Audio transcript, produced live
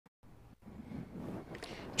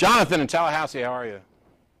Jonathan in Tallahassee, how are you?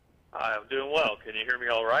 I'm doing well. Can you hear me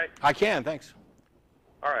all right? I can, thanks.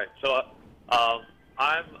 All right. So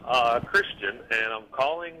I'm a Christian, and I'm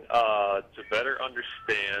calling to better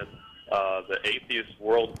understand the atheist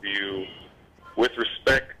worldview with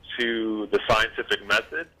respect to the scientific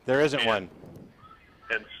method. There isn't one.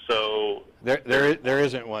 And so there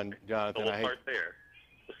isn't one, Jonathan. The whole part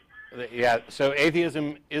there. Yeah. So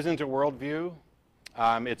atheism isn't a worldview.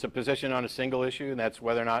 It's a position on a single issue, and that's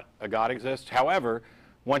whether or not a God exists. However,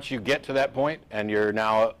 once you get to that point, and you're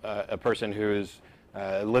now a person who is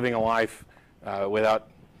living a life without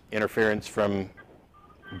interference from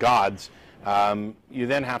gods, you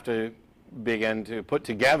then have to begin to put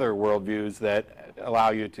together worldviews that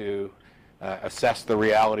allow you to assess the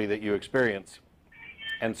reality that you experience.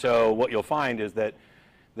 And so what you'll find is that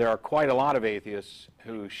there are quite a lot of atheists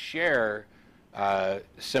who share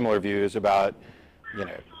similar views about, you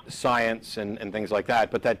know, science and things like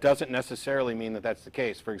that, but that doesn't necessarily mean that that's the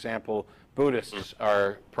case. For example, Buddhists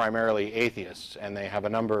are primarily atheists, and they have a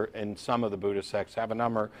number, in some of the Buddhist sects, have a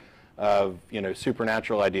number of, you know,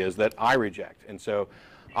 supernatural ideas that I reject. And so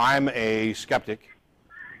I'm a skeptic,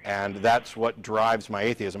 and that's what drives my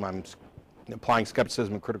atheism. I'm applying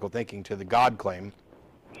skepticism and critical thinking to the God claim,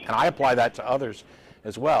 and I apply that to others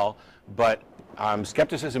as well, but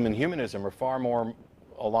skepticism and humanism are far more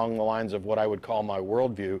along the lines of what I would call my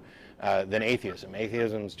worldview than atheism.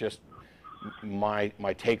 Atheism is just my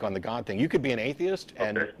take on the God thing. You could be an atheist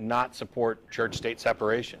and not support church-state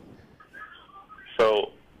separation.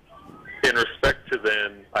 So, in respect to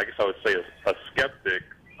then, I guess I would say a skeptic,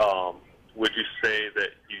 would you say that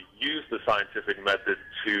you use the scientific method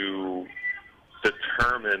to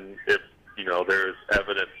determine if, you know, there's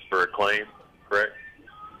evidence for a claim, correct?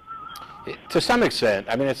 To some extent.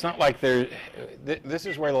 I mean, it's not like this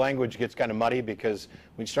is where the language gets kind of muddy, because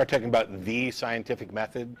when you start talking about the scientific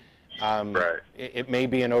method, it may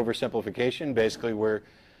be an oversimplification. Basically, we're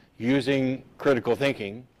using critical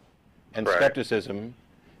thinking and skepticism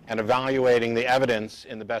and evaluating the evidence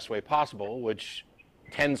in the best way possible, which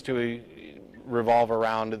tends to revolve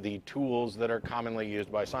around the tools that are commonly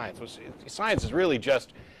used by science. Science is really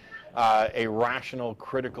just a rational,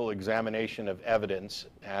 critical examination of evidence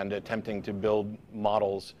and attempting to build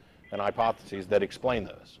models and hypotheses that explain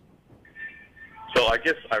those. So I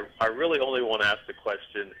guess I really only want to ask the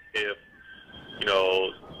question if, you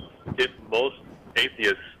know, if most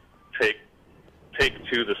atheists take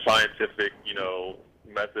to the scientific, you know,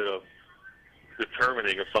 method of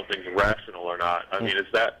determining if something's rational or not. I mean,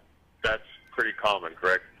 that's pretty common,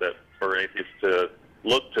 correct? That for atheists to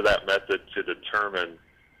look to that method to determine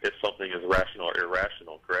if something is rational or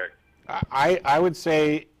irrational, correct? I would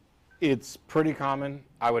say it's pretty common.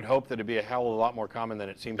 I would hope that it'd be a hell of a lot more common than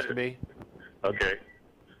it seems to be. Okay.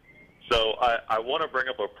 So I want to bring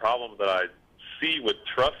up a problem that I see with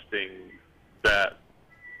trusting that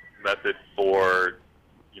method for,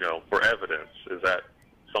 you know, for evidence. Is that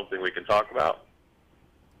something we can talk about?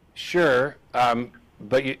 Sure,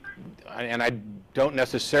 but and I don't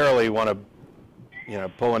necessarily want to, you know,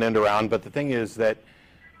 pull an end around, but the thing is that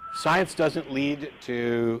science doesn't lead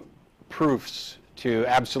to proofs, to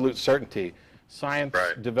absolute certainty. Science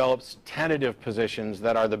develops tentative positions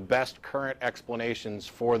that are the best current explanations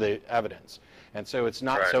for the evidence. And so it's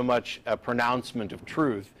not so much a pronouncement of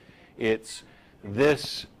truth, it's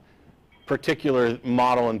this particular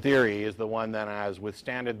model and theory is the one that has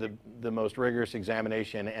withstanded the most rigorous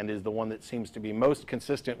examination and is the one that seems to be most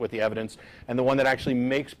consistent with the evidence and the one that actually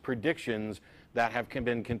makes predictions that have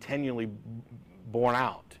been continually borne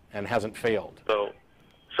out and hasn't failed.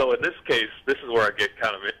 So in this case, this is where I get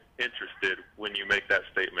kind of interested when you make that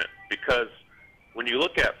statement, because when you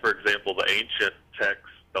look at, for example, the ancient texts,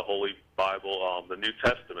 the Holy Bible, the New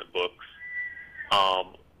Testament books,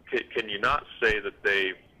 can you not say that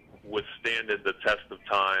they withstanded the test of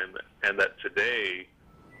time and that today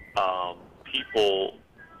people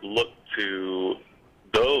look to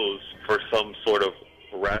those for some sort of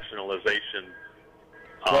rationalization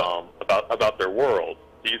about their world?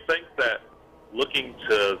 Do you think that looking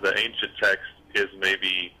to the ancient text is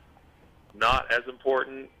maybe not as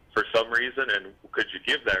important for some reason, and could you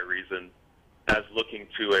give that reason as looking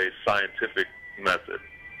to a scientific method?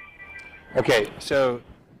 Okay, so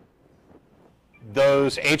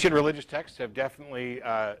those ancient religious texts have definitely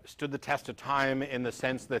stood the test of time in the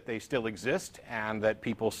sense that they still exist and that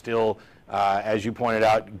people still, as you pointed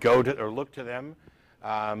out, go to or look to them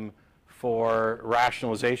for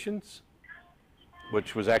rationalizations,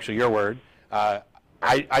 which was actually your word.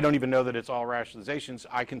 I don't even know that it's all rationalizations.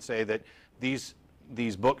 I can say that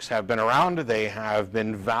these books have been around. They have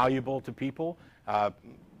been valuable to people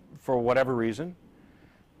for whatever reason.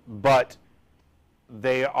 but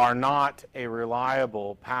they are not a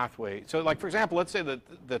reliable pathway. So, like, for example, let's say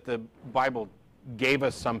that the Bible gave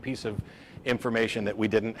us some piece of information that we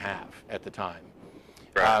didn't have at the time.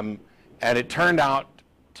 Right. And it turned out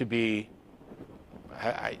to be,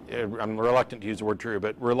 I'm reluctant to use the word true,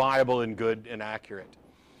 but reliable and good and accurate.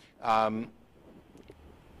 It doesn't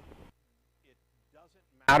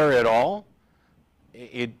matter at all.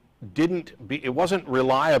 It wasn't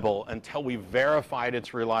reliable until we verified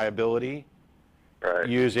its reliability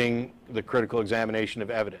using the critical examination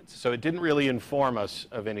of evidence. So it didn't really inform us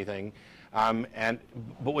of anything. But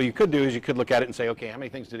what you could do is you could look at it and say, okay, how many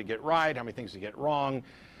things did it get right? How many things did it get wrong?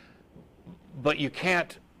 But you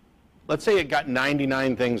can't, let's say it got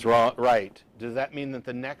 99 things right. Does that mean that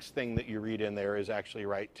the next thing that you read in there is actually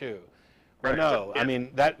right too? Well, no. I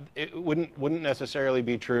mean, it wouldn't necessarily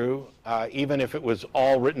be true, even if it was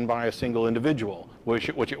all written by a single individual, which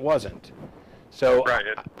it wasn't. So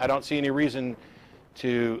I don't see any reason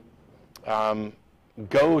to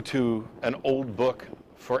go to an old book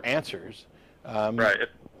for answers. Right.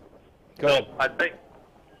 Go ahead. I think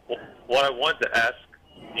what I wanted to ask,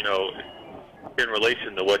 in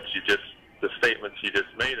relation to the statements you just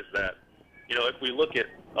made, is that, if we look at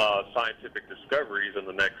scientific discoveries in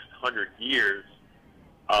the next 100 years,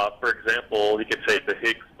 for example, you could take the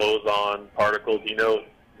Higgs boson particle. Do you know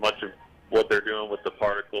much of what they're doing with the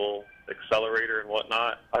particle accelerator and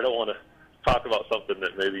whatnot? I don't want to talk about something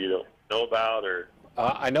that maybe you don't know about, or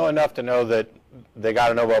I know enough to know that they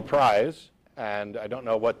got a Nobel Prize, and I don't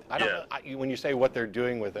know what, when you say what they're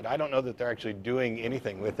doing with it, I don't know that they're actually doing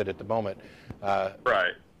anything with it at the moment.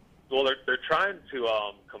 Right. Well, they're trying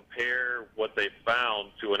to compare what they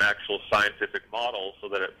found to an actual scientific model so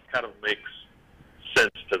that it kind of makes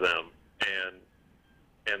sense to them.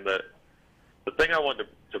 And the thing I wanted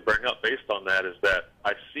to bring up based on that is that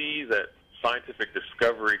I see that scientific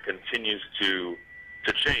discovery continues to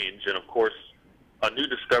change, and of course, a new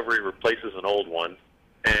discovery replaces an old one.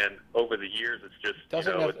 And over the years, it's just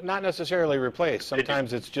doesn't not necessarily replace.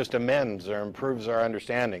 Sometimes it's just amends or improves our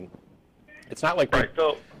understanding. It's not like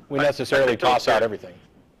we necessarily toss out everything.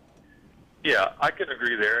 Yeah, I can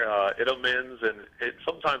agree there. It amends, and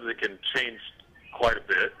sometimes it can change quite a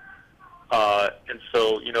bit. And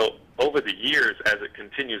so, over the years, as it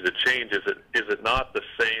continues to change, is it not the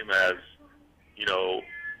same as,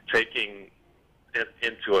 taking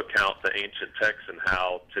into account the ancient texts and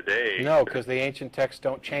how today? No, because the ancient texts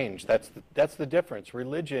don't change. That's the difference.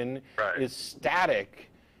 Religion is static,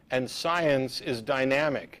 and science is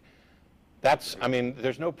dynamic.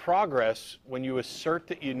 There's no progress when you assert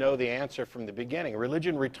that you know the answer from the beginning.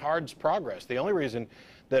 Religion retards progress. The only reason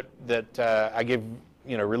that I give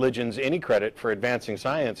religions any credit for advancing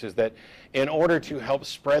science is that in order to help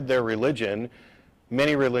spread their religion,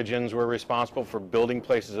 many religions were responsible for building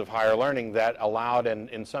places of higher learning that allowed and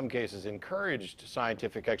in some cases encouraged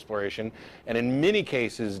scientific exploration, and in many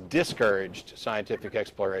cases discouraged scientific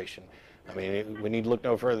exploration. I mean, we need to look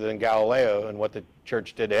no further than Galileo and what the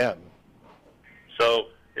church did to him. So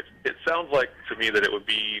it sounds like to me that it would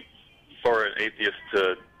be for an atheist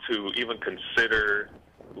to even consider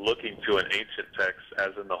looking to an ancient text,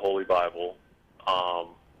 as in the Holy Bible,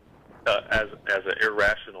 as an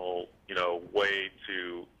irrational, way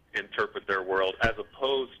to interpret their world, as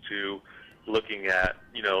opposed to looking at,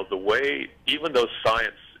 the way, even though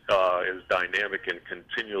science is dynamic and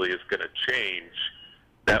continually is going to change,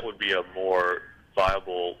 that would be a more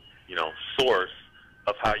viable, source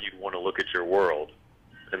of how you'd want to look at your world.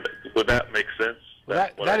 And would that make sense? Well,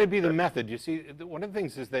 that'd be the method. You see, one of the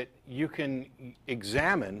things is that you can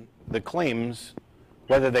examine the claims,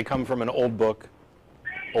 whether they come from an old book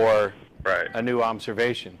or a new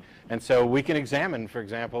observation. And so we can examine, for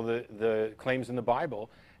example, the claims in the Bible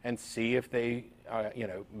and see if they,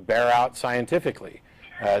 bear out scientifically.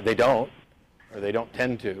 They don't, or they don't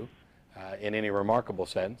tend to, in any remarkable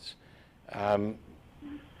sense.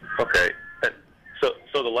 Okay.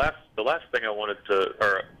 So the last thing I wanted to,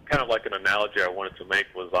 or kind of like an analogy I wanted to make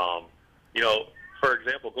was, for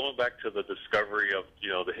example, going back to the discovery of,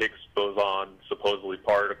 the Higgs boson supposedly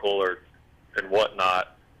particle and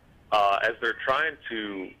whatnot, as they're trying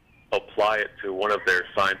to apply it to one of their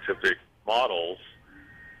scientific models,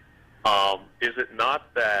 is it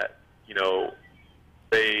not that,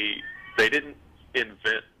 they didn't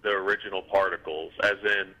invent the original particles, as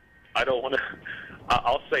in,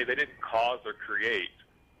 I'll say they didn't cause or create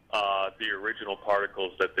the original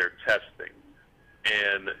particles that they're testing.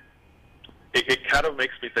 And it kind of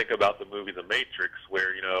makes me think about the movie The Matrix,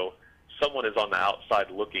 where, someone is on the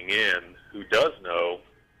outside looking in who does know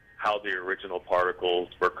how the original particles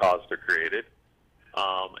were caused or created.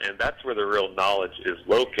 and that's where the real knowledge is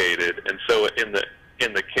located. And so, in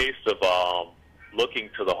the case of looking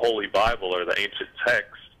to the Holy Bible or the ancient text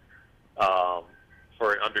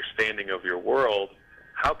for an understanding of your world,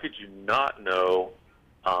 how could you not know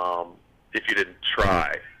if you didn't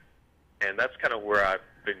try? And that's kind of where I've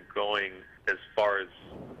been going as far as,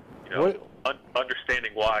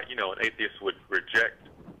 understanding why, an atheist would reject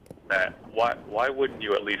that. Why wouldn't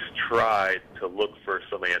you at least try to look for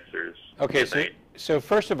some answers? Okay, so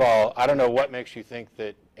first of all, I don't know what makes you think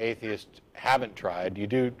that atheists haven't tried. You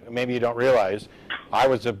do, maybe you don't realize, I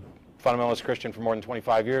was a fundamentalist Christian for more than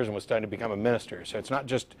 25 years and was studying to become a minister. So it's not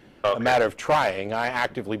just a matter of trying. I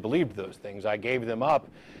actively believed those things. I gave them up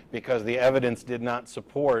because the evidence did not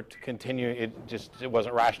support it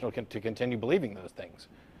wasn't rational to continue believing those things.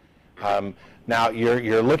 Now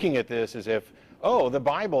you're looking at this as if, the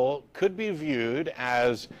Bible could be viewed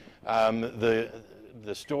as the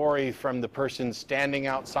story from the person standing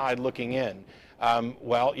outside looking in.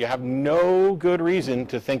 Well, you have no good reason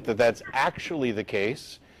to think that that's actually the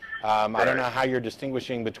case. I don't know how you're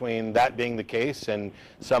distinguishing between that being the case and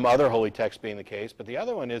some other holy text being the case, but the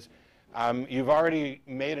other one is you've already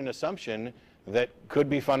made an assumption that could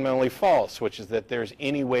be fundamentally false, which is that there's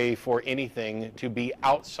any way for anything to be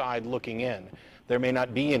outside looking in. There may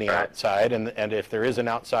not be any outside, and if there is an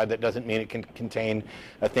outside, that doesn't mean it can contain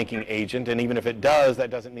a thinking agent, and even if it does, that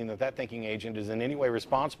doesn't mean that that thinking agent is in any way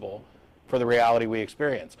responsible for the reality we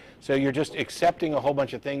experience. So you're just accepting a whole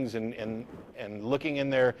bunch of things and looking in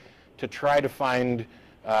there to try to find,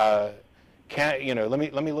 let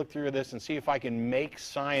me look through this and see if I can make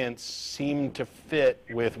science seem to fit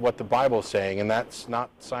with what the Bible's saying, and that's not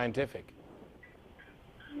scientific.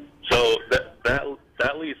 So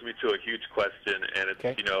that leads me to a huge question, and it's,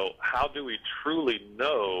 how do we truly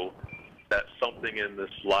know that something in this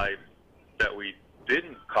life that we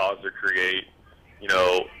didn't cause or create,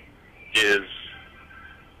 is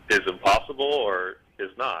impossible or is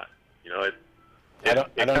not? I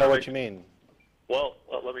don't know what you mean. Well,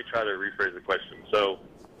 let me try to rephrase the question. So,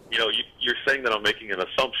 you're saying that I'm making an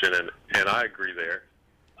assumption, and I agree there.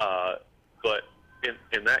 But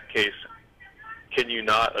in that case, can you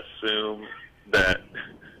not assume that,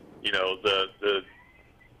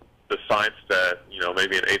 the science that,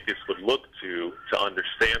 maybe an atheist would look to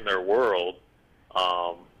understand their world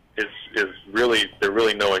is really, they're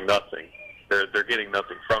really knowing nothing. They're getting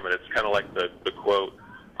nothing from it. It's kind of like the quote,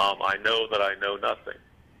 I know that I know nothing.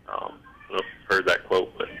 I don't know if you've heard that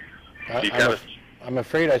quote, but I'm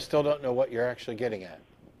afraid I still don't know what you're actually getting at.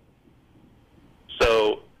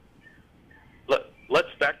 So let's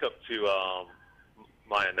back up to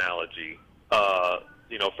my analogy.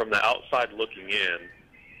 From the outside looking in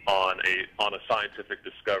on a scientific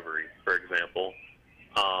discovery, for example.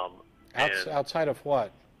 Outside of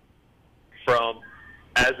what? So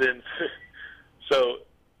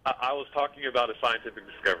I was talking about a scientific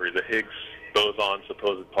discovery, the Higgs boson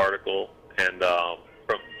supposed particle, and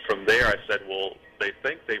from there I said, well, they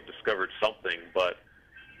think they've discovered something, but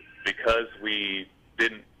because we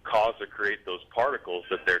didn't cause or create those particles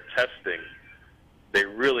that they're testing, they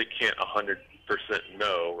really can't 100%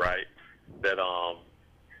 know, right, that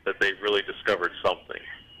they've really discovered something.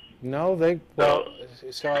 No,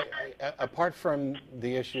 apart from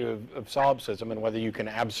the issue of solipsism and whether you can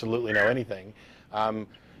absolutely know anything,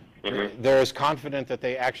 they're as confident that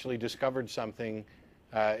they actually discovered something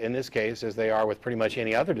in this case as they are with pretty much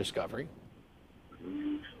any other discovery.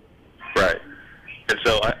 Right. And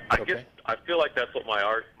so I guess I feel like that's what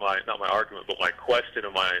not my argument, but my question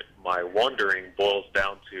and my wondering boils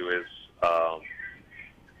down to is,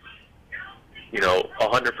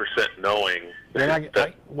 100% knowing. You're not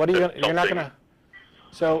going to.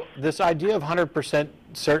 So this idea of 100%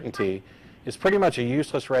 certainty is pretty much a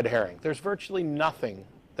useless red herring. There's virtually nothing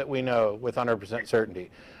that we know with 100% certainty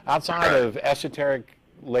outside of esoteric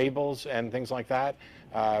labels and things like that.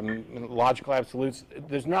 Logical absolutes.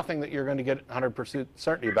 There's nothing that you're going to get 100%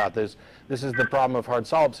 certainty about. This is the problem of hard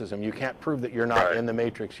solipsism. You can't prove that you're not in the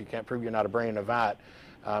matrix. You can't prove you're not a brain in a vat.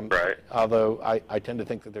 Although I tend to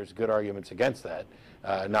think that there's good arguments against that,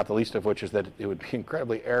 not the least of which is that it would be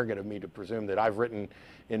incredibly arrogant of me to presume that I've written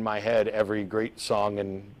in my head every great song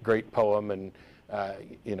and great poem and,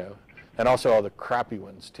 and also all the crappy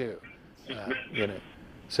ones too,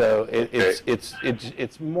 So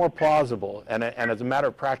it's more plausible, and as a matter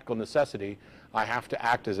of practical necessity, I have to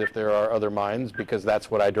act as if there are other minds because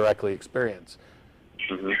that's what I directly experience.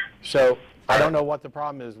 So I don't know what the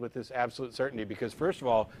problem is with this absolute certainty because, first of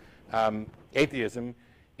all, atheism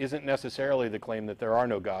isn't necessarily the claim that there are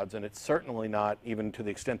no gods, and it's certainly not, even to the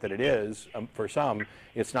extent that it is, for some,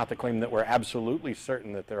 it's not the claim that we're absolutely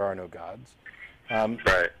certain that there are no gods.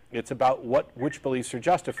 Right. It's about which beliefs are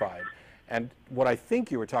justified. And what I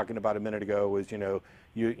think you were talking about a minute ago was, you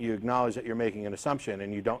acknowledge that you're making an assumption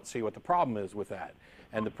and you don't see what the problem is with that.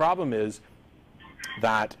 And the problem is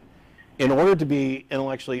that in order to be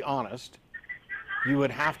intellectually honest, you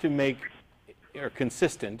would have to make, or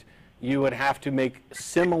consistent, you would have to make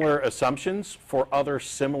similar assumptions for other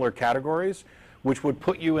similar categories, which would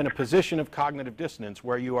put you in a position of cognitive dissonance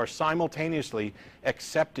where you are simultaneously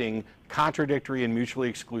accepting contradictory and mutually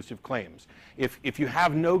exclusive claims. If you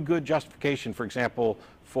have no good justification, for example,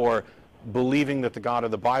 for believing that the God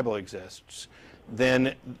of the Bible exists,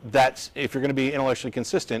 then if you're going to be intellectually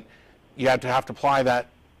consistent, you have to apply that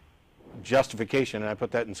justification, and I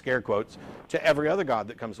put that in scare quotes, to every other God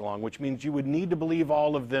that comes along, which means you would need to believe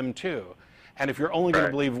all of them too. And if you're only going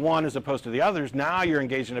to believe one as opposed to the others, now you're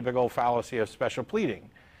engaged in a big old fallacy of special pleading.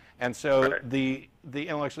 And so the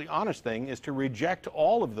intellectually honest thing is to reject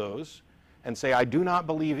all of those and say, I do not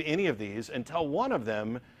believe any of these until one of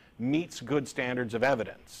them meets good standards of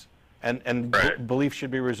evidence. And belief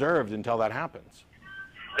should be reserved until that happens.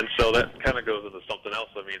 And so that kind of goes into something else.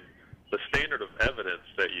 I mean, the standard of evidence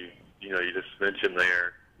that you just mentioned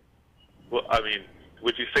there, well, I mean,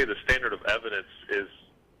 would you say the standard of evidence is,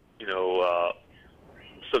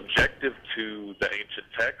 subjective to the ancient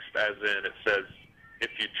text, as in it says, if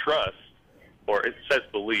you trust, or it says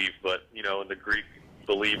believe, but, in the Greek,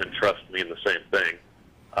 believe and trust mean the same thing.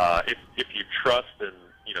 If you trust, then,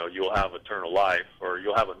 you'll have eternal life, or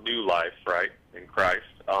you'll have a new life, right, in Christ.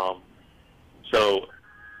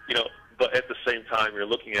 But at the same time, you're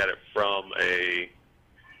looking at it from a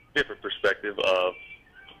different perspective of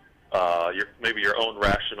maybe your own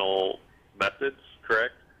rational methods,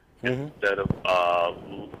 correct? Mm-hmm. Instead of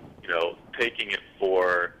taking it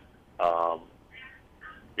for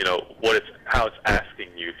how it's asking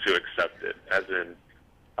you to accept it, as in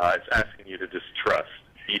it's asking you to just trust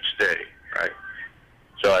each day, right?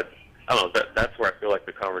 So I don't know. That's where I feel like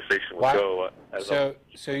the conversation would go.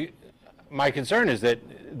 My concern is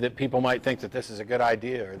that people might think that this is a good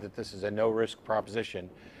idea, or that this is a no-risk proposition.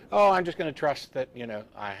 Oh, I'm just going to trust that,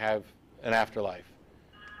 I have an afterlife.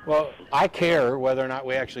 Well, I care whether or not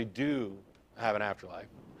we actually do have an afterlife.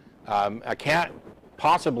 I can't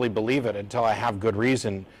possibly believe it until I have good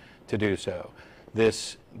reason to do so.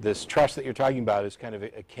 This trust that you're talking about is kind of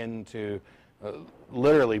akin to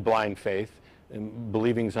literally blind faith, and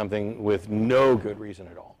believing something with no good reason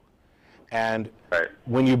at all. And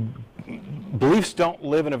when beliefs don't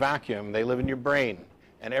live in a vacuum, they live in your brain.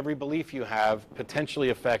 And every belief you have potentially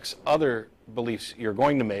affects other beliefs you're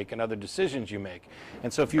going to make and other decisions you make.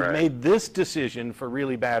 And so if you've made this decision for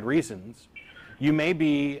really bad reasons, you may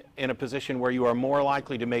be in a position where you are more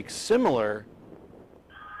likely to make similar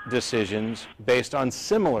decisions based on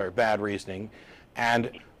similar bad reasoning.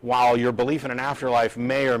 And while your belief in an afterlife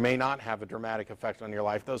may or may not have a dramatic effect on your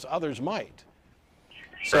life, those others might.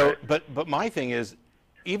 So, but my thing is,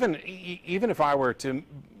 even if I were to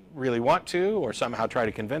really want to, or somehow try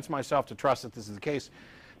to convince myself to trust that this is the case,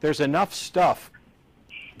 there's enough stuff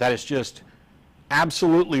that is just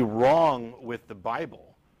absolutely wrong with the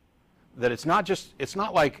Bible that it's not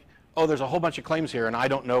like, oh, there's a whole bunch of claims here and I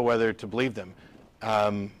don't know whether to believe them.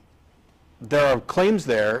 There are claims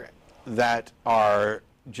there that are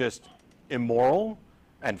just immoral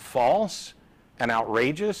and false and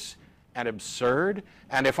outrageous and absurd.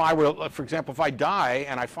 And if I were, for example, if I die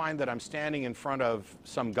and I find that I'm standing in front of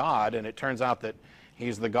some God and it turns out that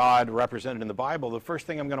he's the God represented in the Bible, the first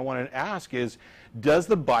thing I'm going to want to ask is, does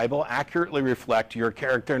the Bible accurately reflect your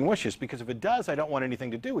character and wishes? Because if it does, I don't want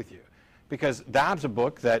anything to do with you. Because that's a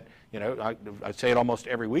book that, I say it almost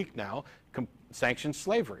every week now, sanctions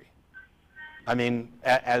slavery. I mean,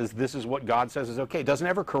 as this is what God says is okay. Doesn't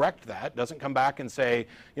ever correct that. Doesn't come back and say,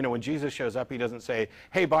 when Jesus shows up, he doesn't say,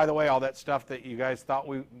 hey, by the way, all that stuff that you guys thought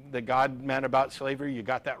that God meant about slavery, you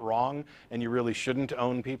got that wrong, and you really shouldn't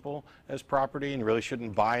own people as property, and you really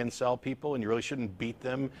shouldn't buy and sell people, and you really shouldn't beat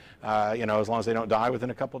them, as long as they don't die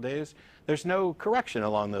within a couple days. There's no correction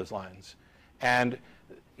along those lines. And,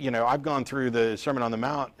 I've gone through the Sermon on the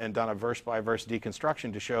Mount and done a verse-by-verse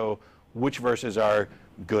deconstruction to show which verses are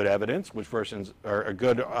good evidence, which verses are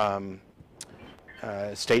good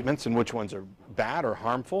statements, and which ones are bad or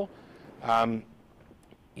harmful.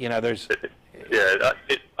 There's...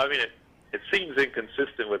 It seems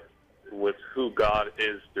inconsistent with who God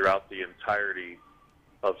is throughout the entirety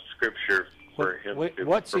of Scripture for him to...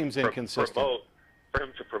 What seems inconsistent? For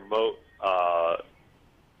him to promote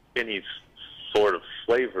any sort of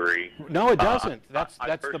slavery. No, it doesn't. That's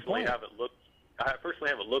the point. I personally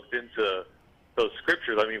haven't looked into those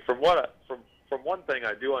scriptures. I mean, from one thing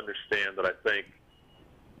I do understand that I think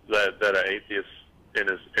that an atheist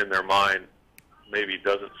in their mind maybe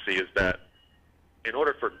doesn't see is that in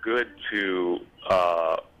order for good to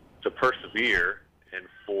persevere, and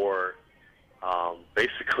for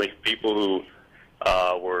basically people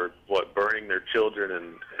who were burning their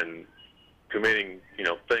children and committing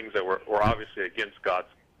things that were obviously against God's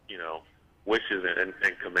wishes and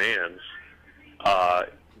commands,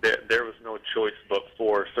 there was no choice but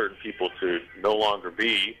for certain people to no longer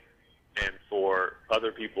be, and for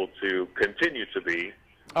other people to continue to be.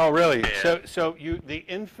 Oh, really? So the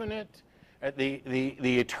infinite,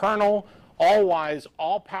 the eternal, all-wise,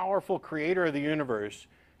 all-powerful creator of the universe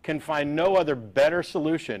can find no other better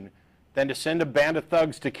solution than to send a band of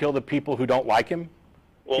thugs to kill the people who don't like him?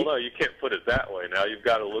 Well, no, you can't put it that way. Now you've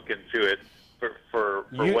got to look into it for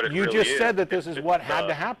what it really is. You just said that this is what had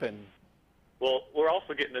to happen. Well, we're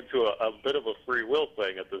also getting into a bit of a free will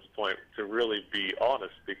thing at this point, to really be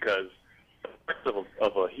honest, because the heart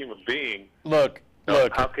of a human being. Look.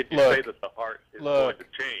 How could you say that the heart is going to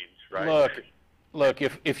change, right? Look.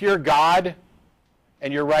 If you're God,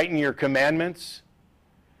 and you're writing your commandments,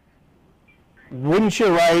 wouldn't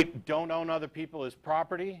you write, "Don't own other people as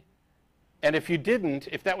property"? And if you didn't,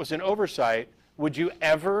 if that was an oversight, would you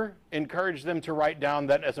ever encourage them to write down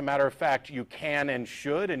that, as a matter of fact, you can and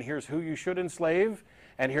should, and here's who you should enslave,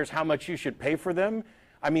 and here's how much you should pay for them?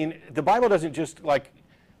 I mean, the Bible doesn't just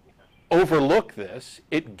overlook this,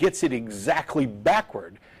 it gets it exactly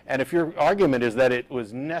backward. And if your argument is that it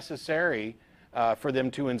was necessary for them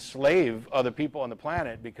to enslave other people on the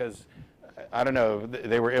planet because, I don't know,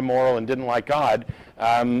 they were immoral and didn't like God,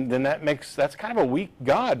 then that's kind of a weak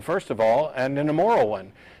God, first of all, and an immoral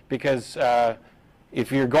one. Because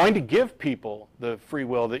if you're going to give people the free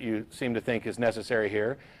will that you seem to think is necessary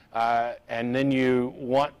here, and then you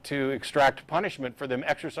want to extract punishment for them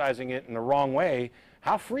exercising it in the wrong way,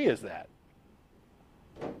 how free is that?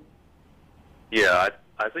 Yeah,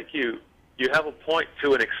 I think you have a point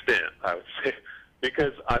to an extent, I would say,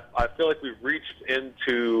 because I feel like we've reached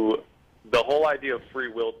into the whole idea of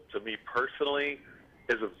free will. To me personally,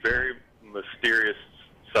 is a very mysterious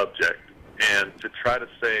subject, and to try to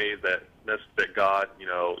say that God,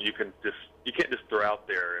 you can't just throw out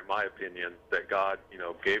there, in my opinion, that God,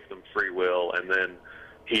 gave them free will, and then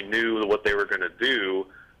He knew what they were going to do,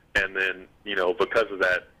 and then, because of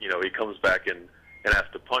that, He comes back and has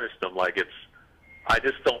to punish them. I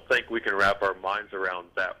just don't think we can wrap our minds around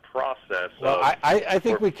that process. Well, I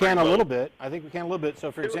think we can a little bit. I think we can a little bit.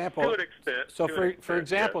 So, for example, to an extent. So, for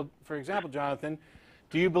example, Jonathan,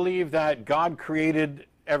 do you believe that God created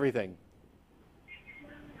everything?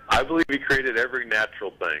 I believe He created every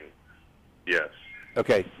natural thing. Yes.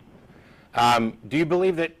 Okay. Do you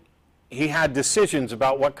believe that He had decisions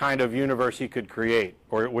about what kind of universe He could create,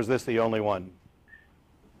 or was this the only one?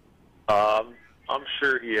 I'm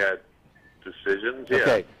sure He had decisions. Yeah.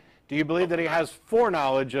 Okay. Do you believe that He has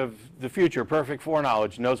foreknowledge of the future, perfect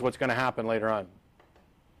foreknowledge, knows what's going to happen later on?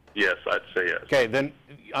 Yes, I'd say yes. Okay, then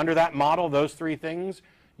under that model, those three things,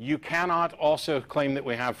 you cannot also claim that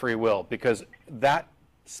we have free will, because that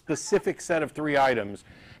specific set of three items,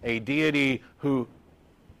 a deity who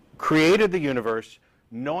created the universe,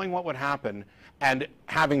 knowing what would happen, and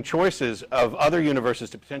having choices of other universes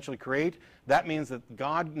to potentially create, that means that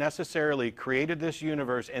God necessarily created this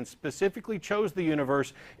universe and specifically chose the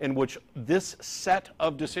universe in which this set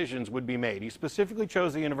of decisions would be made. He specifically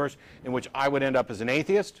chose the universe in which I would end up as an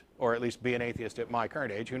atheist, or at least be an atheist at my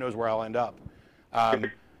current age. Who knows where I'll end up?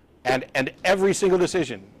 And every single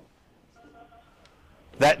decision.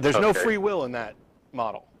 There's no free will in that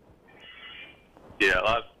model.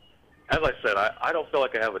 Yeah, as I said, I don't feel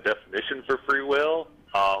like I have a definition for free will.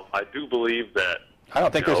 I do believe that. I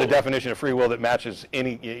don't think there's a definition of free will that matches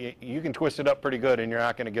any. You can twist it up pretty good, and you're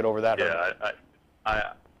not going to get over that. Yeah,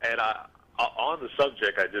 on the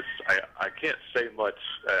subject, I can't say much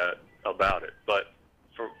about it. But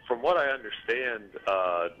from what I understand,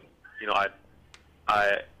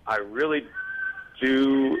 I really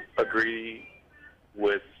do agree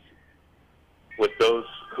with those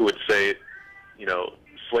who would say,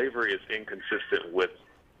 slavery is inconsistent with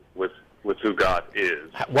who God is.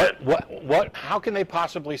 How can they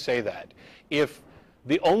possibly say that? If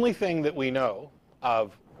the only thing that we know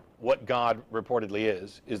of what God reportedly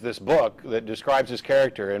is this book that describes His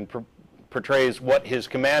character and portrays what His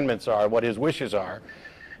commandments are, what His wishes are,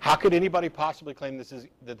 how could anybody possibly claim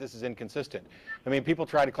that this is inconsistent? I mean, people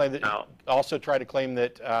try to claim that, also try to claim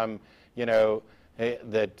that,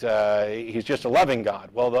 that He's just a loving God.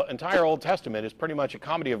 Well, the entire Old Testament is pretty much a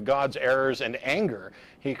comedy of God's errors and anger.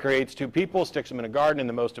 He creates two people, sticks them in a garden in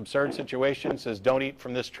the most absurd situation, says, "Don't eat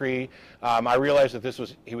from this tree." I realize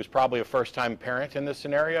that he was probably a first-time parent in this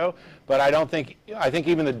scenario, but I think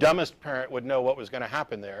even the dumbest parent would know what was going to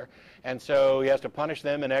happen there. And so he has to punish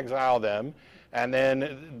them and exile them. And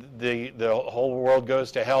then the whole world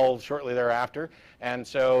goes to hell shortly thereafter. And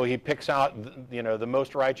so he picks out, the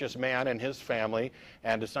most righteous man in his family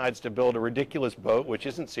and decides to build a ridiculous boat, which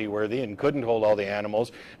isn't seaworthy and couldn't hold all the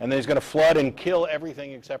animals. And then he's going to flood and kill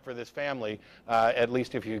everything except for this family, at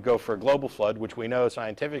least if you go for a global flood, which we know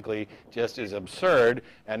scientifically just is absurd,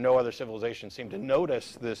 and no other civilization seemed to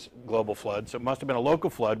notice this global flood. So it must have been a local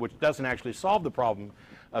flood, which doesn't actually solve the problem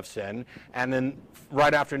of sin. And then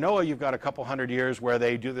right after Noah, you've got a couple hundred years where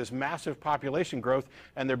they do this massive population growth,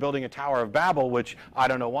 and they're building a Tower of Babel, which I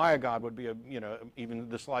don't know why a God would be, even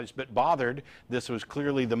the slightest bit bothered. This was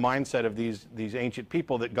clearly the mindset of these ancient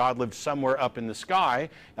people, that God lived somewhere up in the sky,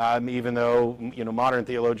 even though, modern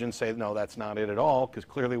theologians say, no, that's not it at all, because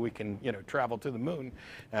clearly we can, travel to the moon.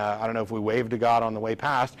 I don't know if we waved to God on the way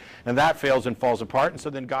past, and that fails and falls apart. And so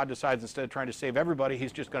then God decides, instead of trying to save everybody,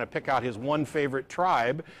 he's just going to pick out his one favorite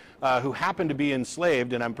tribe, who happened to be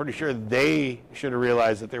enslaved, and I'm pretty sure they should have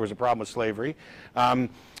realized that there was a problem with slavery,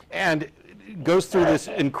 and goes through this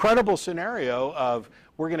incredible scenario of,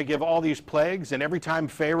 we're going to give all these plagues, and every time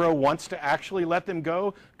Pharaoh wants to actually let them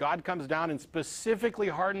go, God comes down and specifically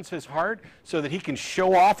hardens his heart so that he can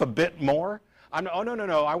show off a bit more. Oh,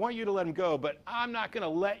 no, I want you to let him go, but I'm not going to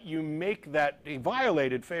let you make that. He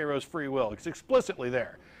violated Pharaoh's free will. It's explicitly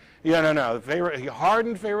there. No. He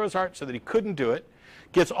hardened Pharaoh's heart so that he couldn't do it,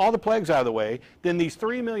 gets all the plagues out of the way. Then these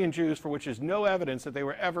 3 million Jews, for which is no evidence that they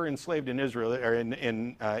were ever enslaved in Israel or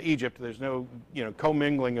in Egypt. There's no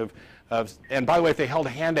commingling of. And by the way, if they held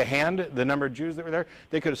hand to hand the number of Jews that were there,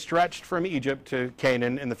 they could have stretched from Egypt to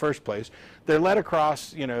Canaan in the first place. They're led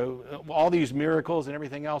across all these miracles and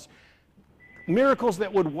everything else, miracles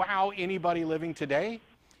that would wow anybody living today.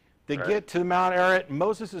 They get to Mount Ararat.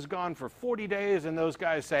 Moses is gone for 40 days, and those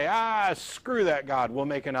guys say, screw that God, we'll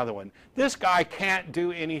make another one. This guy can't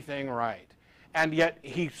do anything right. And yet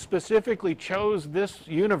he specifically chose this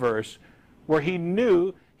universe where he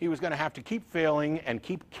knew he was going to have to keep failing and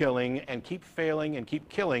keep killing and keep failing and keep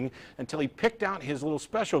killing until he picked out his little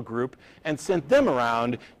special group and sent them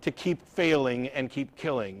around to keep failing and keep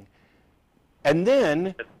killing. And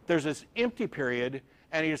then there's this empty period,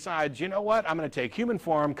 and he decides, you know what, I'm going to take human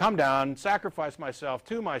form, come down, sacrifice myself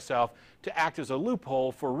to act as a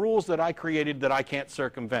loophole for rules that I created that I can't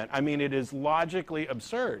circumvent. I mean, it is logically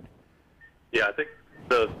absurd. Yeah, I think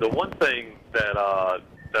the one thing that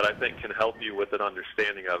I think can help you with an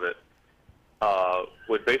understanding of it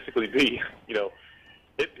would basically be,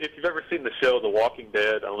 if you've ever seen the show The Walking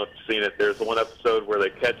Dead, I don't know if you've seen it, there's one episode where they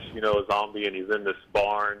catch, a zombie and he's in this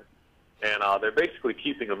barn, and they're basically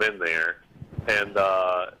keeping him in there. And,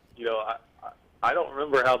 I don't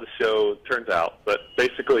remember how the show turns out, but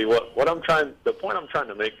basically the point I'm trying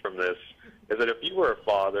to make from this is that if you were a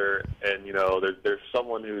father and, there's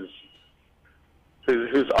someone who's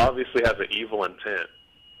obviously has an evil intent,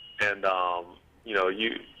 and,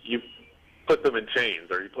 you put them in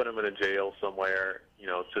chains or you put them in a jail somewhere,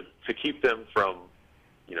 to keep them from,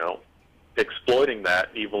 exploiting that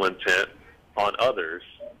evil intent on others,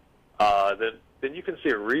 then you can see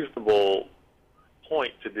a reasonable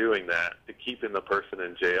point to doing that, to keeping the person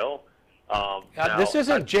in jail. This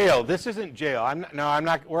isn't jail. This isn't jail. I'm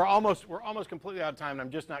not. We're almost completely out of time, and I'm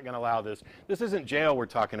just not going to allow this. This isn't jail we're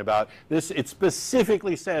talking about. It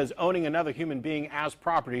specifically says owning another human being as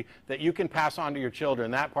property that you can pass on to your children.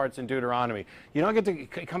 That part's in Deuteronomy. You don't get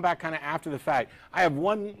to come back kind of after the fact. I have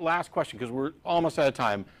one last question because we're almost out of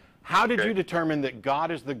time. How did you determine that God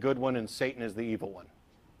is the good one and Satan is the evil one?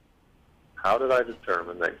 How did I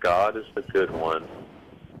determine that God is the good one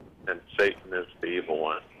and Satan is the evil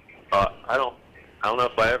one? I don't know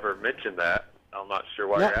if I ever mentioned that. I'm not sure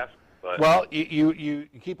why you're asking. But well, you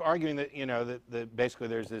keep arguing that that basically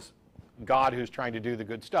there's this God who's trying to do the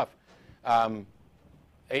good stuff. Do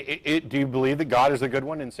you believe that God is the good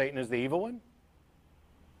one and Satan is the evil one?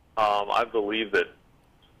 I believe that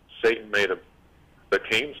Satan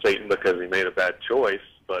became Satan because he made a bad choice,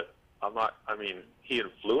 but I'm not. I mean, he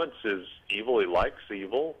influences evil. He likes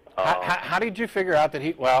evil. How did you figure out that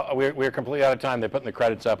he? Well, we're completely out of time. They're putting the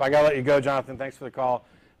credits up. I gotta let you go, Jonathan. Thanks for the call.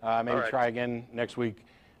 Maybe try again next week,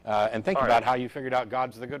 and think about how you figured out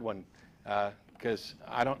God's the good one, because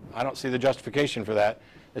I don't see the justification for that,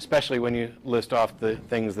 especially when you list off the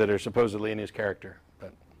things that are supposedly in his character.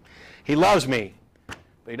 But he loves me, but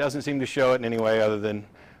he doesn't seem to show it in any way other than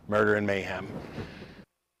murder and mayhem.